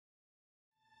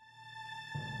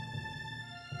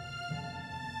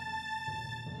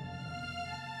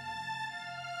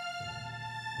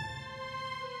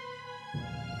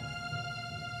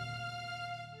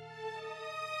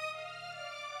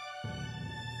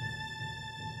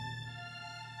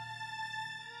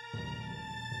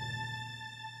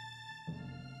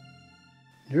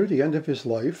Near the end of his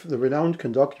life, the renowned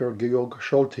conductor Georg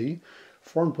Scholti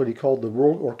formed what he called the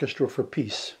World Orchestra for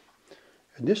Peace.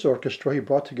 In this orchestra, he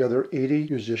brought together 80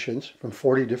 musicians from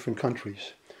 40 different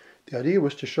countries. The idea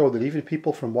was to show that even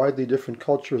people from widely different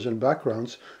cultures and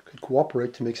backgrounds could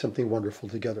cooperate to make something wonderful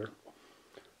together.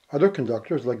 Other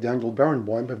conductors, like Daniel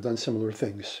Barenboim, have done similar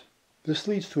things. This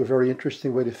leads to a very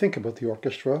interesting way to think about the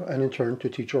orchestra and in turn to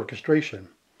teach orchestration.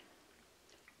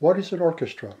 What is an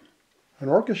orchestra? An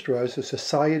orchestra is a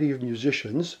society of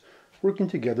musicians working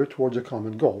together towards a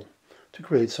common goal, to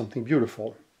create something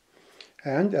beautiful.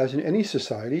 And as in any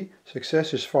society,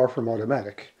 success is far from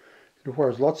automatic. It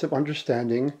requires lots of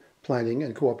understanding, planning,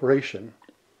 and cooperation.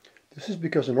 This is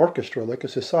because an orchestra, like a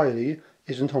society,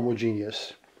 isn't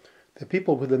homogeneous. The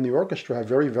people within the orchestra have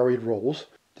very varied roles,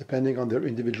 depending on their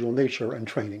individual nature and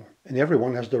training, and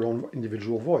everyone has their own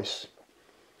individual voice.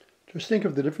 Just think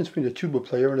of the difference between a tuba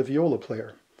player and a viola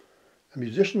player. A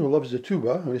musician who loves the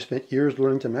tuba, and has spent years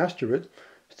learning to master it,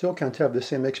 still can't have the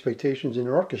same expectations in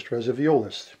an orchestra as a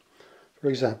violist. For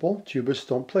example, tubists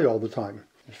don't play all the time.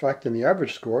 In fact, in the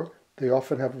average score, they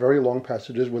often have very long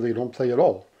passages where they don't play at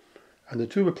all. And the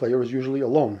tuba player is usually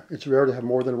alone. It's rare to have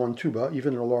more than one tuba,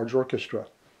 even in a large orchestra.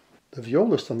 The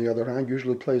violist, on the other hand,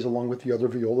 usually plays along with the other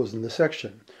violas in the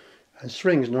section, and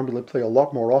strings normally play a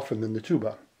lot more often than the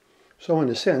tuba. So in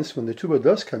a sense, when the tuba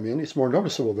does come in, it's more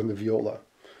noticeable than the viola.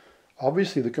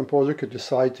 Obviously, the composer could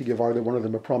decide to give either one of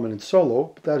them a prominent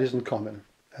solo, but that isn't common.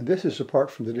 And this is apart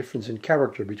from the difference in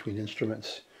character between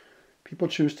instruments. People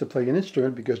choose to play an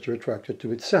instrument because they're attracted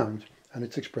to its sound and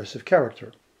its expressive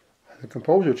character. And the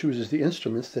composer chooses the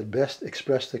instruments that best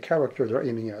express the character they're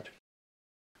aiming at.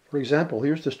 For example,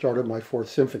 here's the start of my Fourth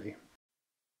Symphony.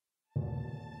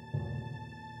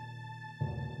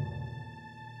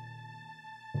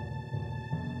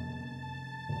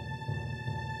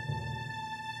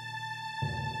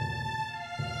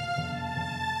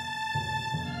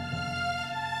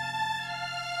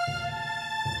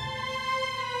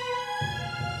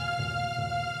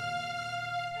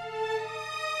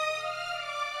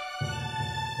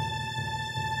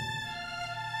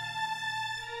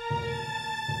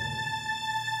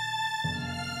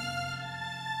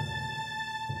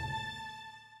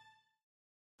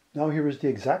 Now here is the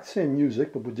exact same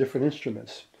music but with different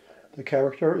instruments. The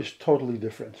character is totally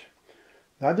different.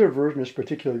 Neither version is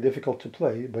particularly difficult to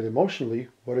play, but emotionally,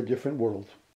 what a different world.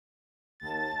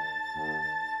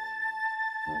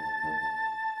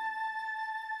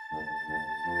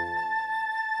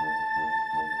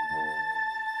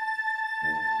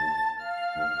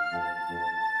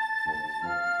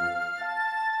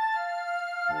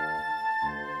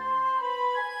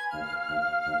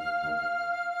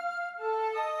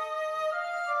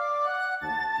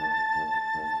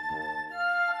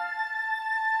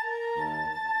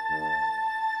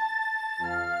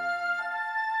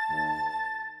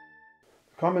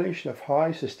 The combination of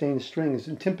high, sustained strings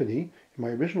and timpani in my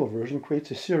original version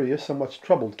creates a serious, somewhat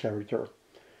troubled character.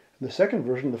 In the second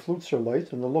version, the flutes are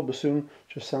light and the low bassoon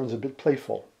just sounds a bit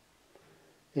playful.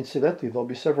 Incidentally, there'll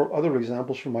be several other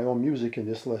examples from my own music in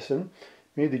this lesson,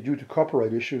 mainly due to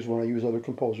copyright issues when I use other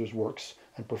composers' works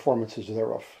and performances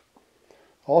thereof.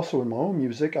 Also, in my own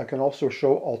music, I can also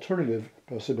show alternative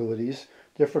possibilities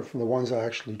different from the ones I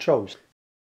actually chose.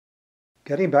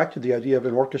 Getting back to the idea of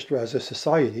an orchestra as a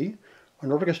society,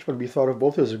 an orchestra can be thought of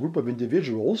both as a group of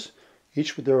individuals,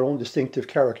 each with their own distinctive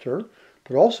character,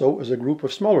 but also as a group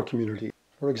of smaller communities.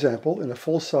 For example, in a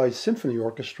full-size symphony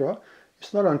orchestra,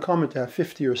 it's not uncommon to have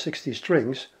 50 or 60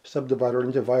 strings subdivided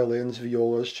into violins,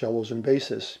 violas, cellos, and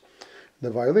basses. The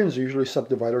violins are usually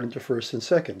subdivided into firsts and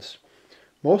seconds.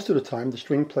 Most of the time, the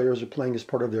string players are playing as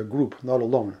part of their group, not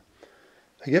alone.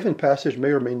 A given passage may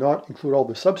or may not include all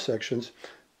the subsections,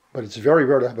 but it's very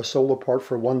rare to have a solo part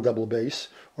for one double bass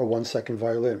or one second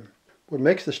violin. What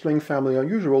makes the string family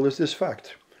unusual is this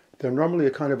fact. They're normally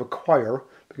a kind of a choir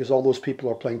because all those people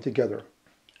are playing together.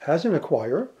 As in a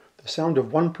choir, the sound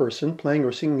of one person playing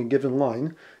or singing a given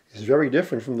line is very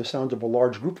different from the sound of a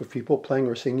large group of people playing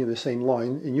or singing the same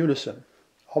line in unison.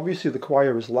 Obviously the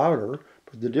choir is louder,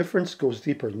 but the difference goes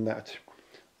deeper than that.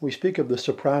 When we speak of the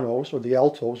sopranos or the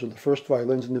altos or the first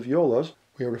violins and the violas,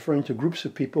 we are referring to groups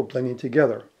of people blending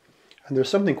together. And there's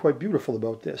something quite beautiful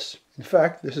about this. In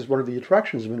fact, this is one of the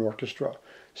attractions of an orchestra.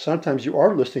 Sometimes you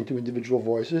are listening to individual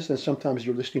voices, and sometimes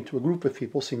you're listening to a group of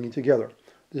people singing together.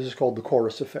 This is called the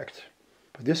chorus effect.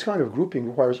 But this kind of grouping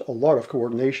requires a lot of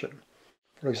coordination.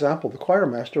 For example, the choir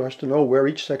master has to know where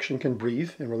each section can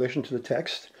breathe in relation to the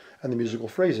text and the musical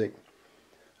phrasing.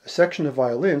 A section of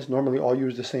violins normally all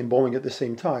use the same bowing at the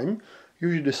same time,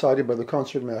 usually decided by the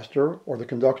concertmaster or the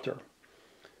conductor.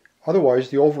 Otherwise,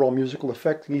 the overall musical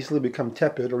effect can easily become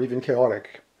tepid or even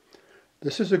chaotic.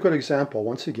 This is a good example,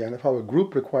 once again, of how a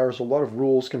group requires a lot of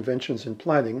rules, conventions, and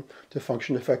planning to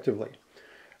function effectively.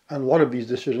 And a lot of these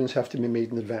decisions have to be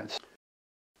made in advance.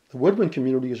 The woodwind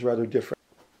community is rather different.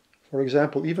 For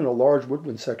example, even a large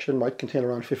woodwind section might contain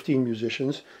around 15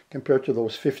 musicians compared to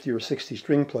those 50 or 60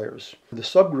 string players. The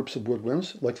subgroups of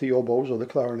woodwinds, like the oboes or the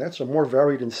clarinets, are more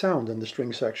varied in sound than the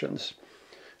string sections.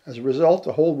 As a result,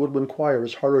 a whole woodwind choir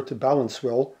is harder to balance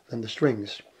well than the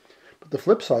strings. But the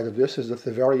flip side of this is that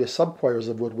the various sub-choirs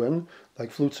of woodwind,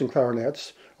 like flutes and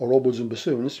clarinets, or oboes and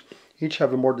bassoons, each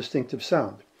have a more distinctive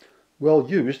sound. Well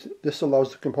used, this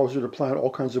allows the composer to plan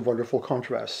all kinds of wonderful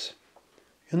contrasts.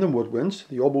 In the woodwinds,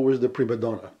 the oboe is the prima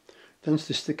donna. It tends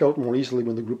to stick out more easily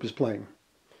when the group is playing.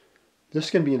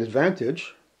 This can be an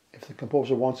advantage if the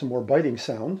composer wants a more biting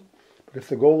sound, but if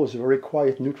the goal is a very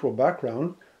quiet, neutral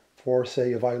background, for,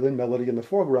 say, a violin melody in the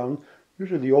foreground,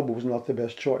 usually the oboe is not the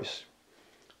best choice.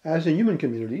 As in human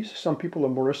communities, some people are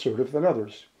more assertive than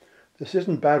others. This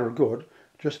isn't bad or good,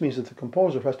 it just means that the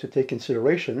composer has to take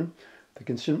consideration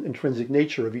the intrinsic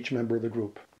nature of each member of the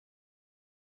group.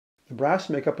 The brass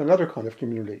make up another kind of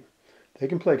community. They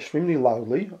can play extremely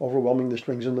loudly, overwhelming the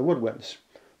strings in the woodwinds.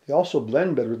 They also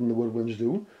blend better than the woodwinds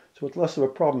do, so it's less of a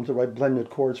problem to write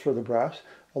blended chords for the brass,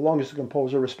 as long as the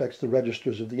composer respects the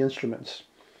registers of the instruments.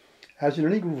 As in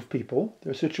any group of people,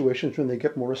 there are situations when they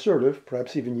get more assertive,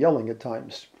 perhaps even yelling at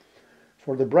times.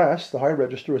 For the brass, the high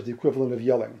register is the equivalent of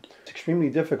yelling. It's extremely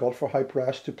difficult for high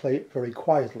brass to play very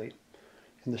quietly.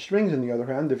 In the strings, on the other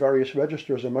hand, the various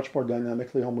registers are much more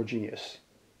dynamically homogeneous.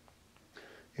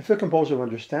 If the composer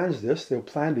understands this, they'll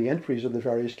plan the entries of the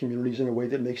various communities in a way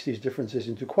that makes these differences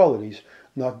into qualities,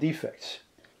 not defects.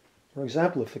 For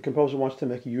example, if the composer wants to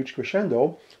make a huge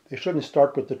crescendo, they shouldn't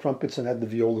start with the trumpets and add the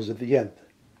violas at the end.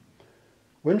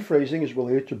 Wind phrasing is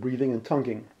related to breathing and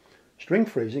tonguing. String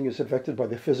phrasing is affected by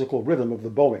the physical rhythm of the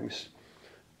bowings.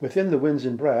 Within the winds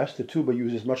in brass, the tuba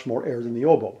uses much more air than the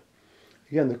oboe.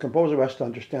 Again, the composer has to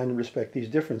understand and respect these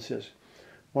differences.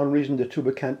 One reason the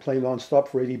tuba can't play non-stop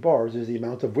for 80 bars is the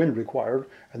amount of wind required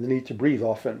and the need to breathe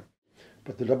often.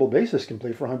 But the double bassist can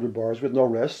play for 100 bars with no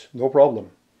rest, no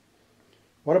problem.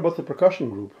 What about the percussion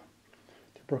group?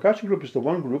 The percussion group is the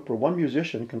one group where one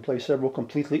musician can play several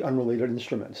completely unrelated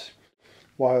instruments.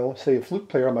 While, say, a flute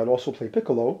player might also play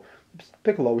piccolo,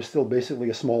 piccolo is still basically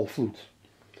a small flute.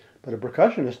 But a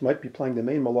percussionist might be playing the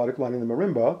main melodic line in the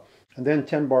marimba, and then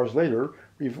 10 bars later,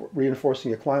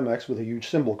 reinforcing a climax with a huge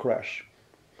cymbal crash.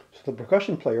 So the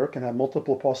percussion player can have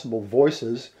multiple possible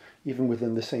voices even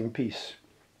within the same piece.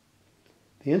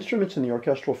 The instruments in the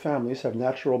orchestral families have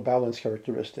natural balance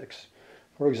characteristics.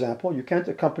 For example, you can't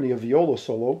accompany a viola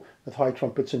solo with high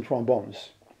trumpets and trombones.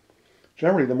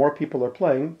 Generally, the more people are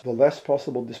playing, the less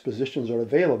possible dispositions are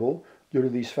available due to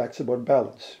these facts about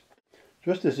balance.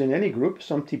 Just as in any group,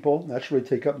 some people naturally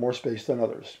take up more space than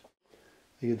others.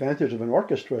 The advantage of an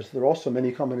orchestra is that there are also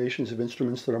many combinations of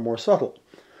instruments that are more subtle.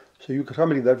 So you could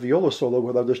accompany that viola solo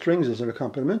with other strings as an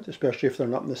accompaniment, especially if they're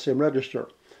not in the same register.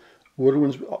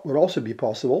 Woodwinds would also be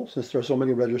possible, since there are so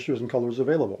many registers and colors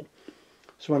available.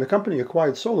 So when accompanying a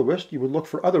quiet soloist, you would look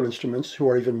for other instruments who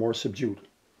are even more subdued.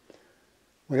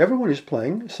 When everyone is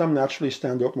playing, some naturally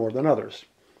stand out more than others.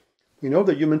 We know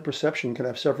that human perception can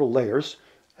have several layers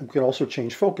and can also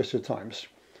change focus at times.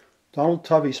 Donald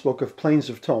Tovey spoke of planes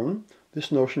of tone.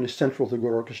 This notion is central to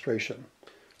good orchestration.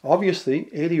 Obviously,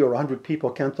 80 or 100 people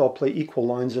can't all play equal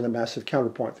lines in a massive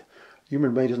counterpoint. The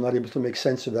human brain is not able to make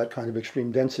sense of that kind of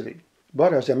extreme density.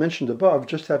 But as I mentioned above,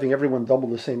 just having everyone double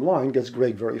the same line gets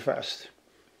grey very fast.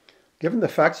 Given the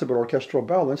facts about orchestral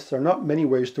balance, there are not many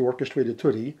ways to orchestrate a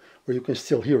tutti where you can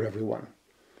still hear everyone.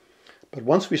 But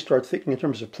once we start thinking in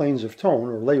terms of planes of tone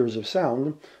or layers of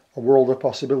sound, a world of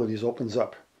possibilities opens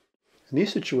up. In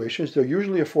these situations, there are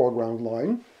usually a foreground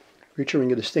line,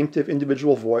 featuring a distinctive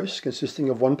individual voice consisting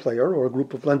of one player or a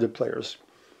group of blended players.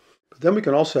 But then we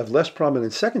can also have less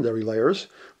prominent secondary layers,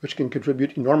 which can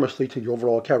contribute enormously to the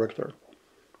overall character.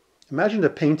 Imagine a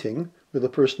painting with a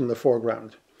person in the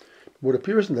foreground. What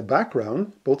appears in the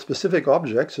background, both specific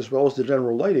objects as well as the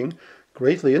general lighting,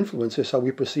 greatly influences how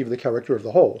we perceive the character of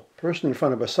the whole. A person in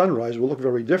front of a sunrise will look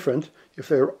very different if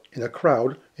they're in a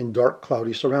crowd in dark,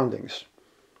 cloudy surroundings.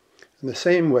 In the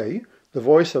same way, the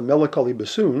voice of melancholy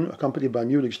bassoon, accompanied by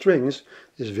muted strings,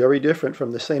 is very different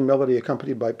from the same melody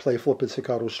accompanied by playful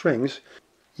pizzicato strings,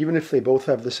 even if they both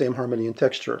have the same harmony and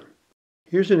texture.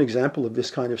 Here's an example of this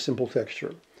kind of simple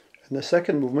texture. In the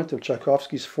second movement of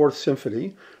Tchaikovsky's Fourth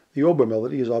Symphony, the oboe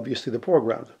melody is obviously the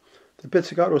foreground. The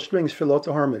pizzicato strings fill out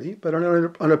the harmony, but in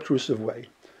an unobtrusive way.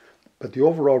 But the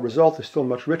overall result is still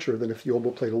much richer than if the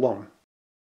oboe played alone.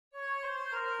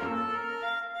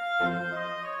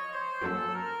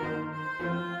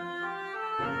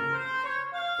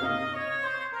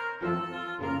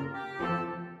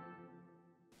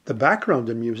 background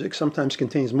in music sometimes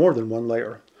contains more than one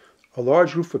layer. A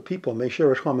large group of people may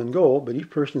share a common goal, but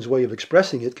each person's way of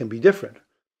expressing it can be different.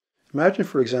 Imagine,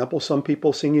 for example, some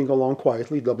people singing along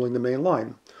quietly, doubling the main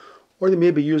line. Or they may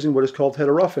be using what is called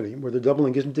heterophony, where the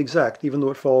doubling isn't exact, even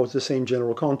though it follows the same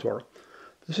general contour.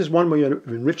 This is one way of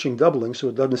enriching doubling so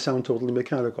it doesn't sound totally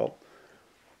mechanical.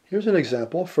 Here's an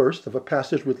example, first, of a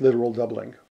passage with literal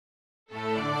doubling.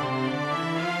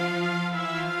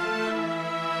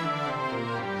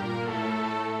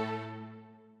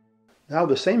 Now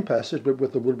the same passage, but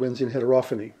with the woodwinds in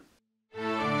heterophony.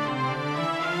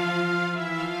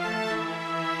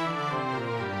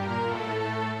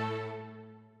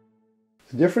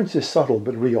 The difference is subtle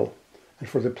but real, and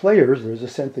for the players there is a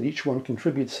sense that each one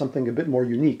contributes something a bit more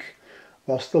unique,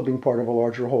 while still being part of a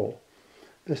larger whole.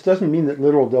 This doesn't mean that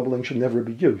literal doubling should never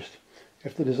be used.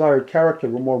 If the desired character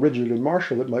were more rigid and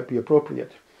martial, it might be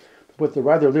appropriate. But with the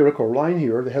rather lyrical line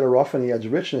here, the heterophony adds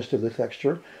richness to the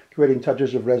texture, creating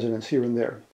touches of resonance here and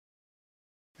there.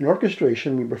 In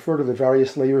orchestration, we refer to the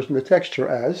various layers in the texture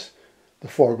as the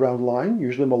foreground line,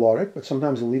 usually melodic, but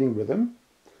sometimes a leading rhythm,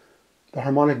 the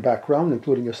harmonic background,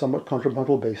 including a somewhat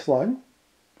contrapuntal bass line,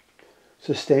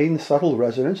 sustained subtle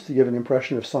resonance to give an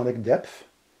impression of sonic depth,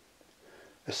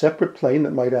 a separate plane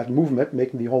that might add movement,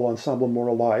 making the whole ensemble more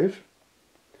alive,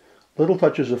 little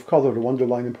touches of color to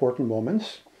underline important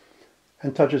moments,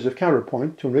 and touches of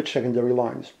counterpoint to enrich secondary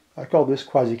lines. I call this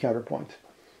quasi-counterpoint.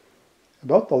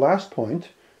 About the last point,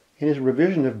 in his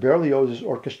revision of Berlioz's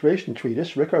orchestration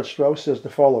treatise, Richard Strauss says the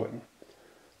following: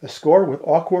 a score with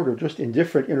awkward or just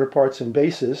indifferent inner parts and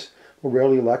basses will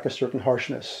rarely lack a certain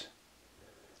harshness.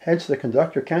 Hence, the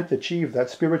conductor can't achieve that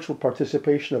spiritual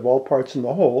participation of all parts in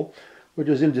the whole, which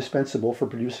is indispensable for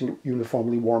producing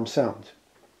uniformly warm sound.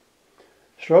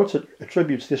 Strauss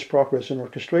attributes this progress in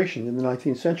orchestration in the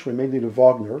 19th century mainly to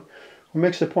Wagner, who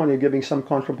makes a point of giving some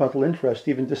contrapuntal interest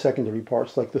even to secondary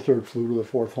parts like the third flute or the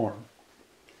fourth horn.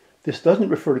 This doesn't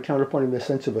refer to counterpoint in the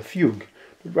sense of a fugue,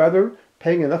 but rather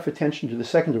paying enough attention to the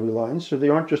secondary lines so they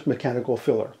aren't just mechanical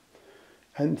filler.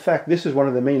 And in fact, this is one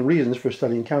of the main reasons for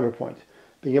studying counterpoint,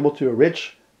 being able to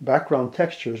enrich background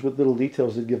textures with little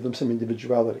details that give them some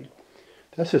individuality.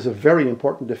 This has a very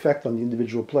important effect on the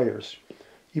individual players.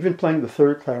 Even playing the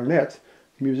third clarinet,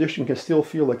 the musician can still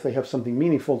feel like they have something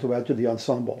meaningful to add to the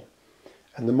ensemble.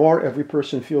 And the more every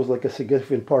person feels like a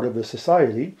significant part of the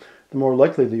society, the more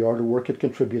likely they are to work at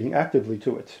contributing actively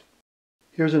to it.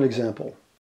 Here's an example.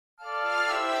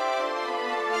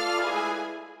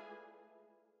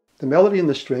 The melody in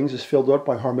the strings is filled out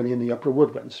by harmony in the upper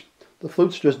woodwinds. The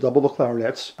flutes just double the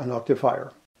clarinets an octave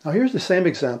higher. Now here's the same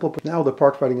example, but now the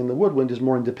part writing in the woodwind is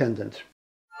more independent.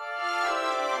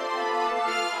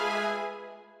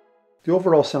 The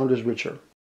overall sound is richer.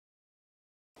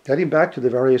 Getting back to the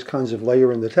various kinds of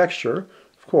layer in the texture,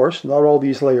 of course, not all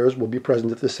these layers will be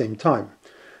present at the same time.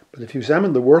 But if you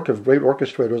examine the work of great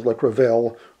orchestrators like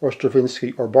Ravel or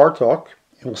Stravinsky or Bartók,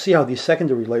 you'll see how these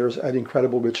secondary layers add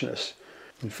incredible richness.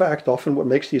 In fact, often what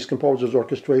makes these composers'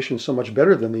 orchestration so much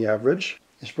better than the average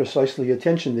is precisely the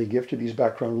attention they give to these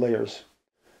background layers.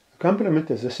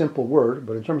 Accompaniment is a simple word,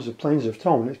 but in terms of planes of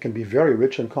tone, it can be very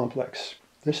rich and complex.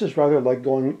 This is rather like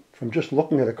going from just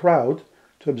looking at a crowd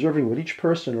to observing what each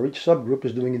person or each subgroup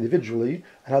is doing individually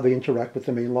and how they interact with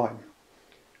the main line.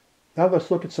 Now let's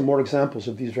look at some more examples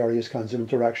of these various kinds of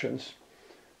interactions.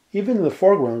 Even in the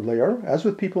foreground layer, as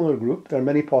with people in a group, there are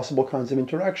many possible kinds of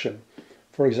interaction.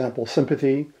 For example,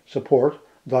 sympathy, support,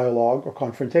 dialogue, or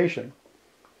confrontation.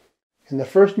 In the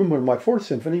first movement of my Fourth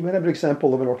Symphony, we have an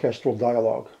example of an orchestral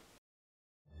dialogue.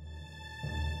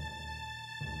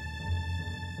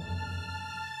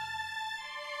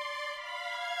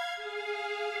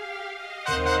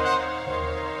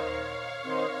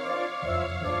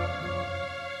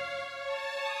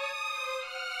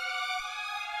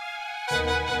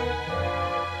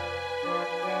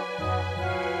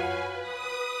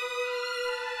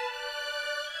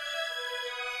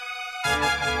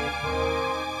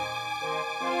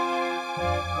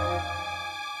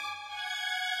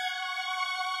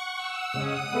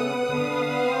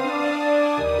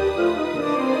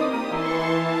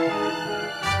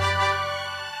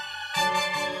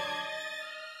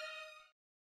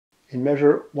 In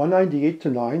measure 198 to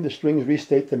 9, the strings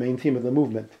restate the main theme of the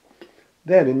movement.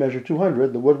 Then, in measure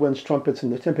 200, the woodwinds, trumpets,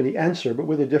 and the timpani answer, but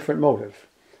with a different motive.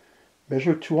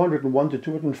 Measure 201 to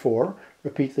 204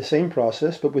 repeat the same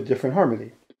process, but with different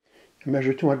harmony. In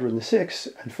measure 206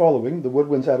 and following, the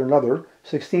woodwinds add another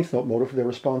 16th note motive for their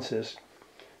responses.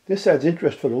 This adds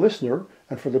interest for the listener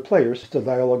and for the players, as the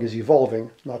dialogue is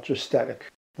evolving, not just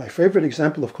static. My favorite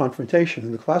example of confrontation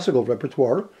in the classical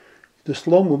repertoire is the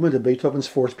slow movement of Beethoven's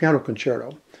Fourth Piano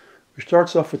Concerto. which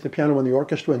starts off with the piano and the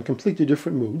orchestra in completely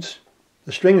different moods.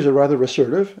 The strings are rather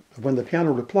assertive, but when the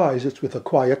piano replies, it's with a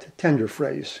quiet, tender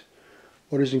phrase.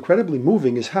 What is incredibly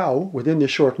moving is how, within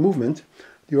this short movement,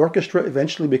 the orchestra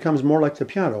eventually becomes more like the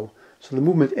piano, so the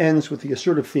movement ends with the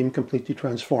assertive theme completely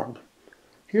transformed.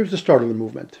 Here's the start of the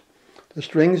movement. The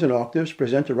strings and octaves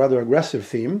present a rather aggressive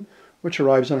theme, which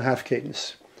arrives on half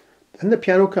cadence. Then the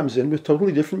piano comes in with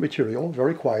totally different material,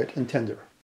 very quiet and tender.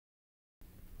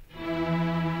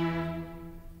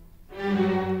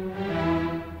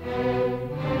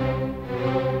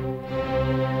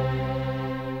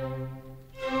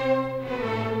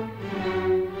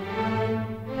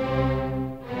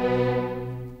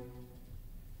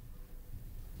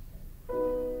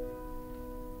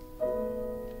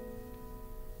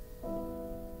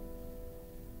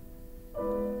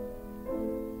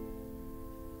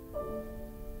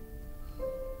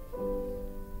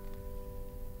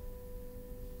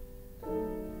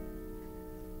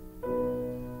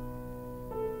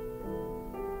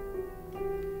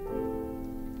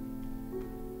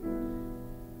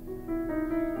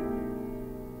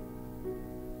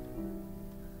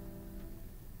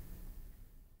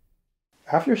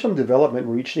 After some development,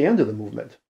 we reach the end of the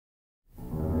movement.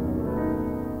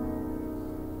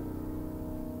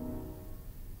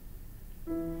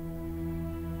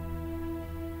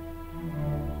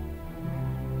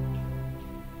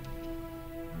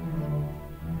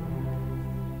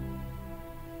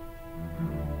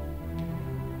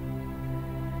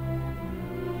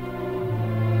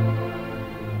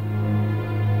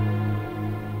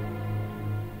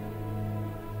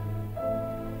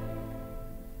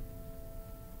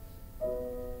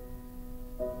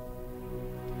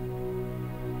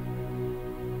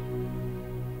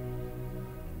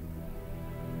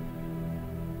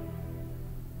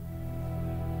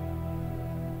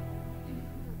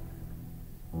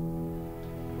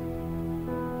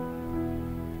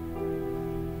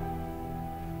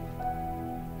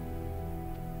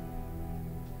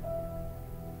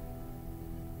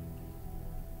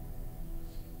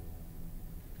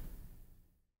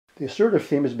 The assertive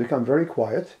theme has become very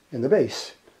quiet in the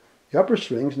bass. The upper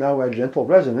strings now add gentle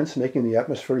resonance, making the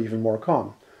atmosphere even more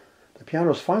calm. The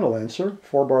piano's final answer,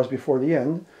 4 bars before the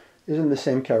end, is in the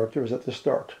same character as at the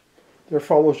start. There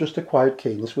follows just a quiet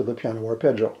cadence with the piano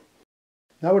arpeggio.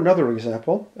 Now another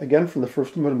example, again from the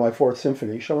first movement of my Fourth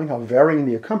Symphony, showing how varying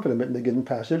the accompaniment in the given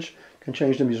passage can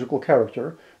change the musical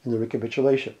character in the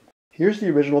recapitulation. Here's the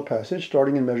original passage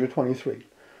starting in measure 23.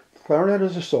 The clarinet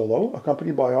is a solo,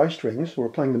 accompanied by high strings who are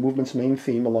playing the movement's main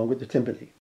theme along with the timpani.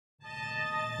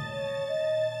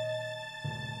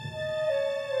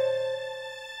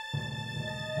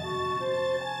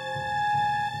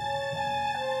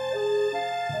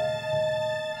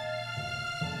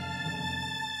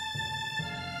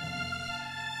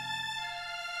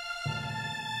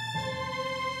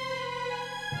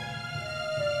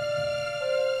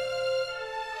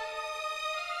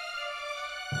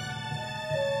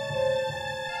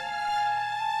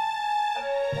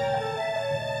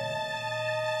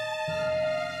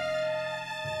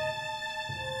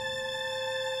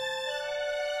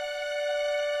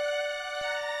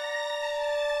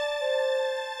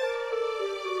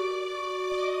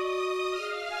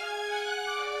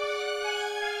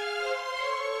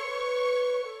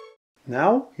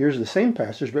 Now, here's the same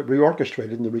passage but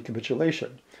reorchestrated in the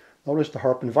recapitulation. Notice the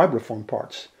harp and vibraphone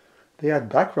parts. They add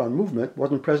background movement,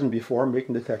 wasn't present before,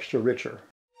 making the texture richer.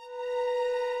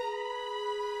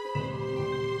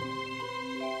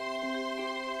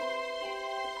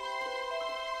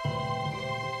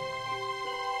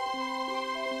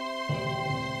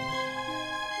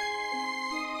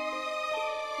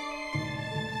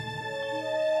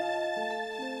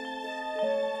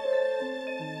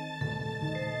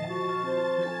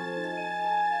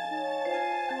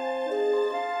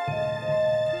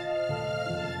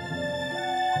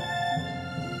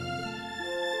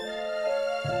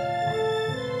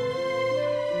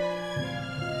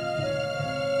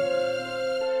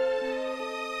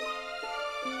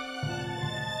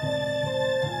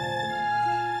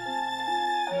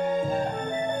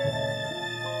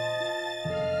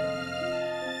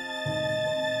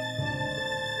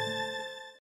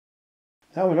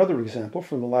 Now another example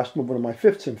from the last movement of my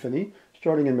Fifth Symphony,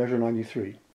 starting in measure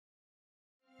 93.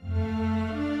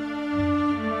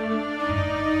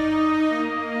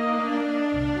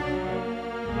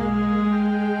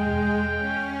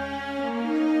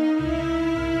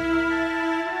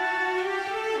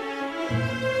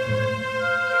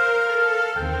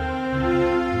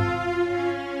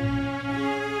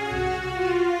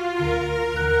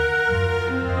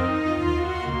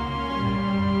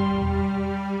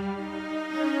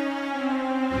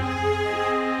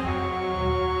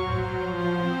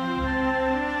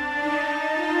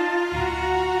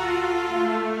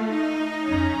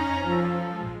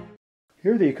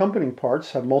 Here the accompanying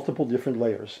parts have multiple different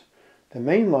layers. The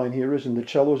main line here is in the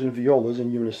cellos and violas in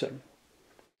unison.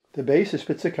 The bass is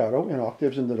pizzicato in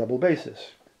octaves in the double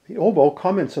basses. The oboe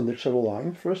comments on the cello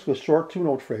line, first with short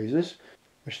two-note phrases,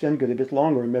 which then get a bit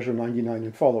longer in measure 99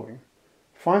 and following.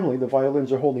 Finally, the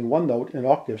violins are holding one note in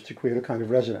octaves to create a kind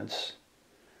of resonance.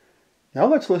 Now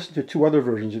let's listen to two other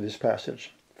versions of this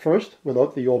passage. First,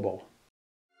 without the oboe.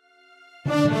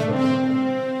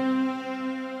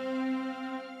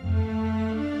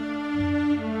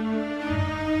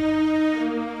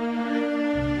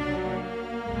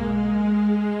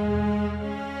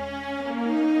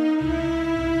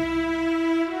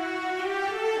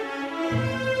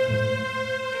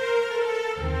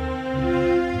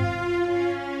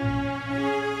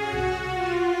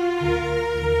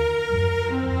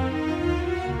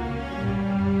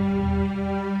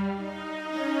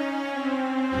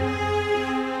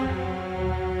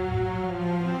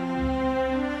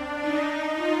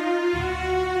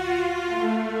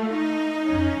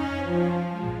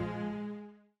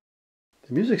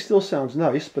 The music still sounds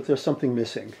nice, but there's something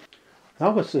missing.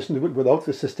 Now let's listen to it without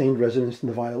the sustained resonance in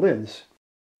the violins.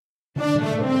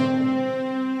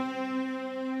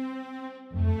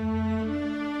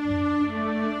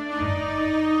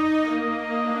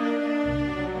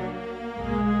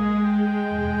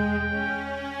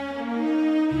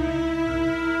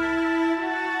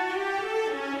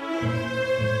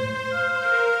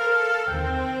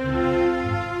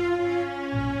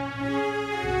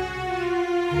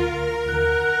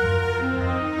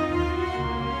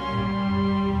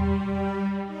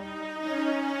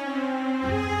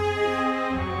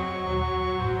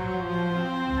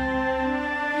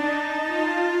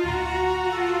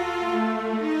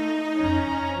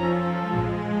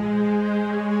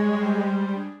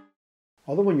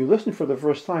 Although when you listen for the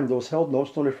first time, those held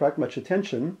notes don't attract much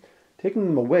attention, taking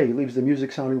them away leaves the music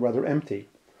sounding rather empty.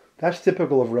 That's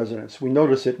typical of resonance. We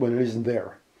notice it when it isn't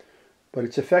there. But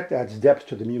its effect adds depth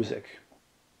to the music.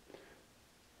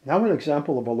 Now an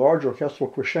example of a large orchestral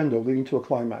crescendo leading to a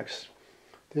climax.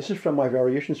 This is from my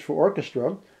Variations for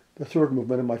Orchestra, the third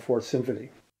movement of my Fourth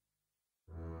Symphony.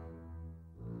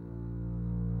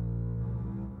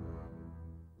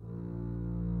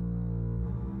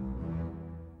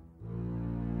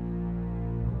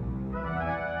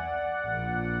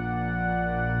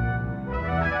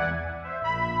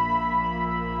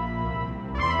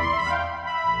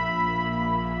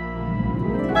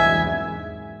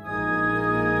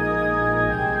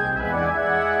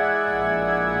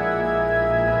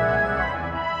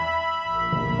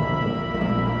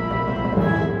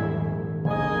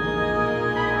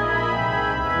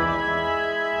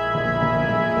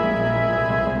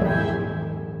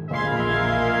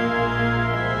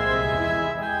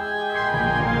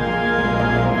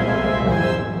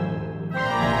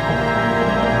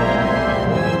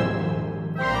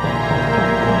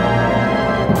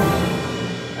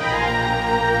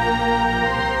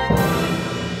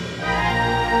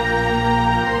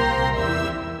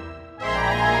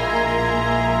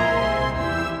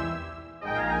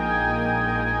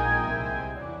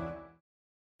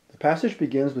 The passage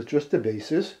begins with just the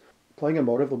basses, playing a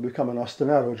motive that will become an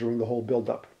ostinato during the whole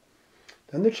build-up.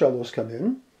 Then the cellos come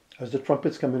in, as the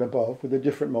trumpets come in above with a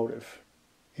different motive.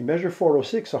 In measure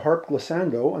 406, a harp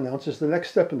glissando announces the next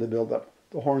step in the build-up.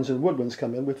 The horns and woodwinds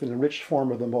come in with an enriched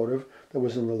form of the motive that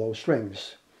was in the low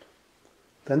strings.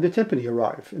 Then the timpani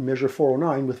arrive in measure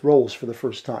 409 with rolls for the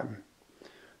first time.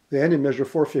 Then in measure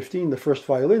 415, the first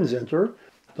violins enter,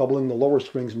 doubling the lower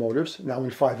strings motives, now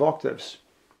in 5 octaves.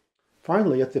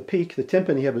 Finally, at the peak, the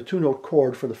timpani have a two-note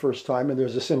chord for the first time and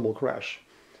there's a cymbal crash.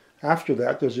 After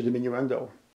that, there's a diminuendo.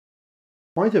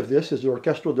 The point of this is the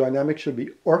orchestral dynamic should be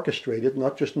orchestrated,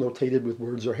 not just notated with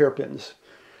words or hairpins.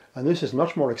 And this is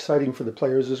much more exciting for the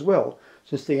players as well,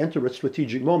 since they enter at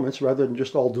strategic moments rather than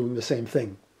just all doing the same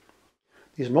thing.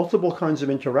 These multiple kinds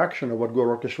of interaction are what good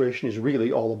orchestration is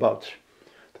really all about.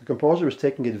 The composer is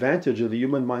taking advantage of the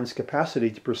human mind's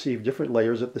capacity to perceive different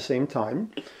layers at the same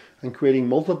time, and creating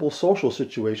multiple social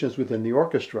situations within the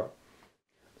orchestra.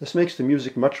 This makes the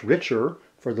music much richer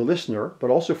for the listener, but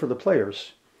also for the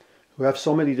players, who have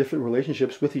so many different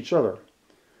relationships with each other.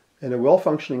 In a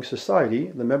well-functioning society,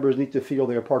 the members need to feel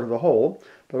they are part of the whole,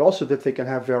 but also that they can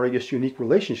have various unique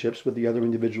relationships with the other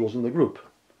individuals in the group.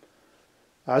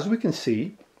 As we can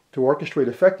see, to orchestrate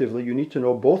effectively, you need to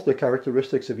know both the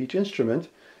characteristics of each instrument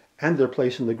and their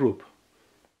place in the group.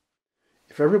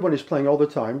 If everyone is playing all the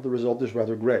time, the result is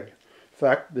rather grey. In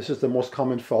fact, this is the most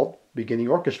common fault beginning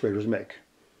orchestrators make.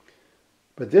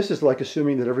 But this is like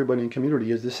assuming that everybody in a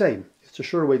community is the same. It's a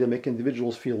sure way to make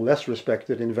individuals feel less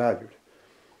respected and valued.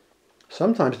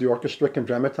 Sometimes the orchestra can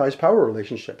dramatize power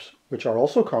relationships, which are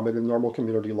also common in normal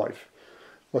community life.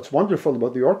 What's wonderful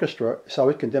about the orchestra is how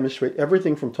it can demonstrate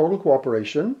everything from total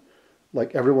cooperation,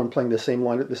 like everyone playing the same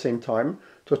line at the same time,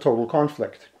 to total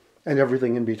conflict, and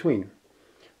everything in between.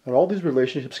 And all these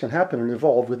relationships can happen and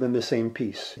evolve within the same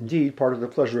piece. Indeed, part of the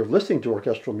pleasure of listening to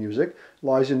orchestral music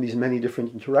lies in these many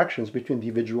different interactions between the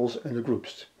individuals and the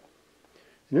groups.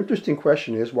 An interesting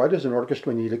question is, why does an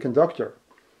orchestra need a conductor?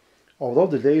 Although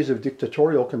the days of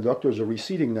dictatorial conductors are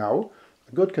receding now,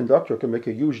 a good conductor can make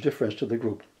a huge difference to the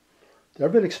group. There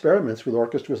have been experiments with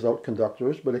orchestras without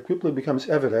conductors, but it quickly becomes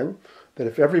evident that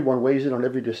if everyone weighs in on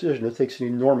every decision, it takes an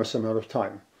enormous amount of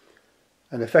time.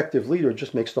 An effective leader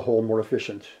just makes the whole more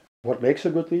efficient. What makes a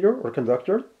good leader or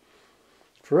conductor?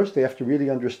 First, they have to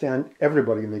really understand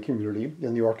everybody in the community,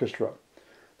 in the orchestra.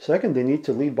 Second, they need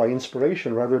to lead by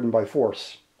inspiration rather than by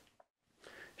force.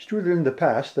 It's true that in the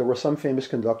past, there were some famous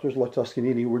conductors like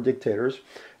Toscanini who were dictators,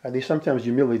 and they sometimes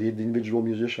humiliated the individual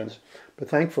musicians, but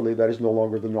thankfully that is no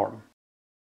longer the norm.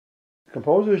 The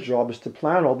composer's job is to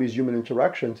plan all these human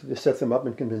interactions to set them up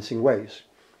in convincing ways.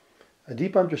 A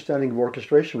deep understanding of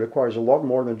orchestration requires a lot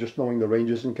more than just knowing the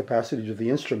ranges and capacities of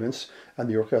the instruments and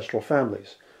the orchestral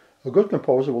families. A good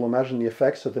composer will imagine the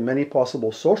effects of the many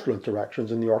possible social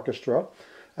interactions in the orchestra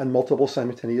and multiple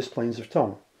simultaneous planes of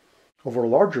tone. Over a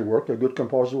larger work, a good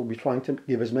composer will be trying to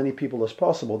give as many people as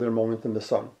possible their moment in the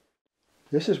sun.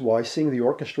 This is why seeing the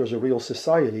orchestra as a real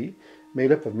society,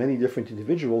 made up of many different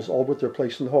individuals, all with their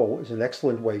place in the whole, is an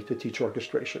excellent way to teach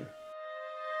orchestration.